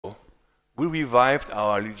we revived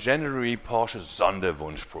our legendary Porsche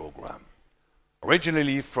Sonderwunsch program.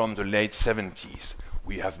 Originally from the late 70s,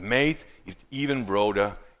 we have made it even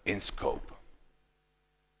broader in scope,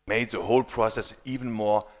 made the whole process even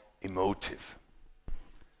more emotive.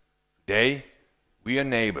 Today, we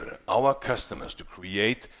enable our customers to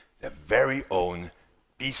create their very own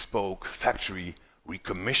bespoke factory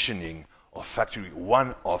recommissioning or factory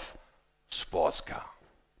one-off sports car.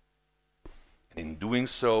 And in doing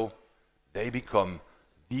so, they become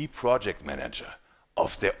the project manager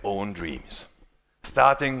of their own dreams.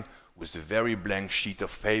 Starting with a very blank sheet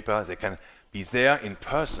of paper, they can be there in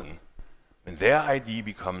person when their idea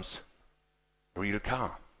becomes a real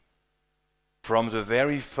car. From the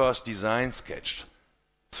very first design sketch,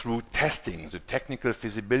 through testing the technical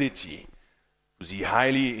feasibility, to the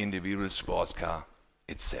highly individual sports car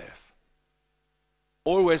itself.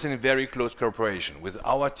 Always in very close cooperation with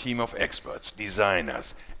our team of experts,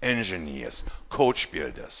 designers, engineers, coach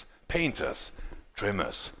builders, painters,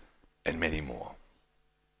 trimmers, and many more.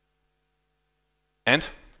 And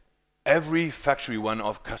every factory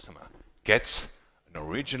one-off customer gets an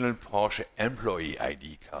original Porsche employee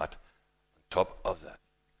ID card. On top of that,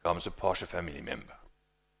 becomes a Porsche family member.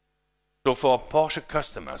 So for Porsche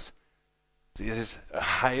customers, this is the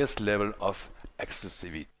highest level of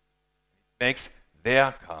exclusivity. It makes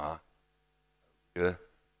their car a real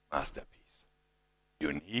masterpiece,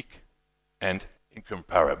 unique and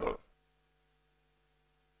incomparable.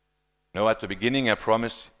 Now, at the beginning, I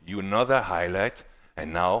promised you another highlight,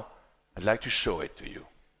 and now I'd like to show it to you.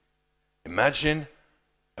 Imagine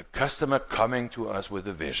a customer coming to us with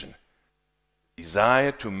a vision,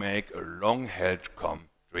 desire to make a long-held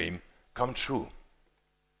dream come true.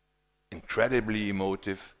 Incredibly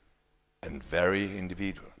emotive and very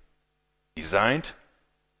individual. Designed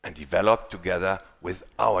and developed together with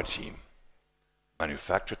our team.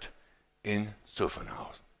 Manufactured in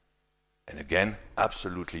Zuffenhausen. And again,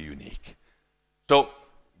 absolutely unique. So,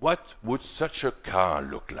 what would such a car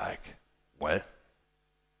look like? Well,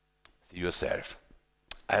 see yourself.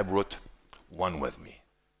 I brought one with me.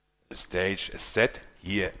 The stage is set.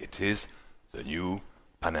 Here it is, the new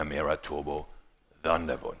Panamera Turbo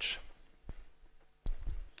Sonderwunsch.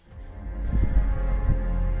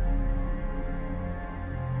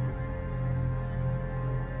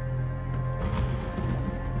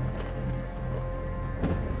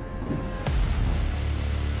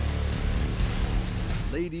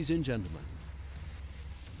 Ladies and gentlemen,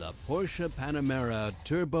 the Porsche Panamera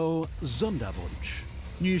Turbo Sonderwunsch.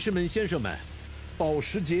 女士们、先生们，保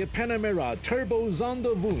时捷 Panamera Turbo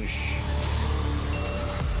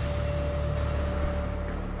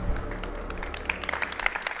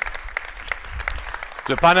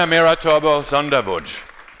Sonderwunsch。The Panamera Turbo Sonderwunsch,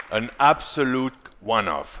 an absolute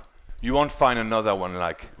one-off. You won't find another one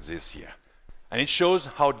like this here. And it shows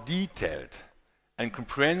how detailed and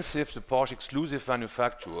comprehensive the Porsche Exclusive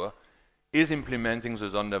Manufaktur is implementing the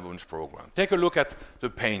Sonderwunsch program. Take a look at the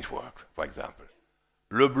paintwork, for example.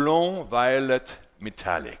 Leblon Violet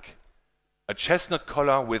Metallic, a chestnut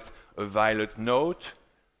color with a violet note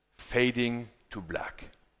fading to black.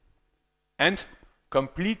 And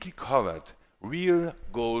completely covered real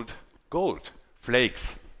gold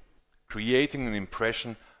flakes, creating an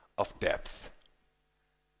impression of depth.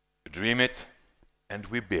 We dream it and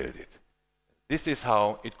we build it. This is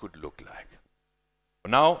how it could look like.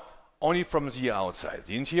 Now, only from the outside.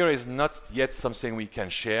 The interior is not yet something we can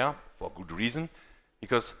share for good reason,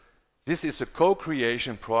 because this is a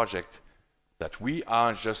co-creation project that we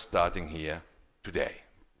are just starting here today.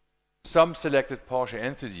 Some selected Porsche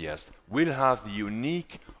enthusiasts will have the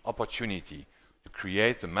unique opportunity to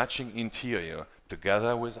create the matching interior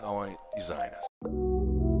together with our designers.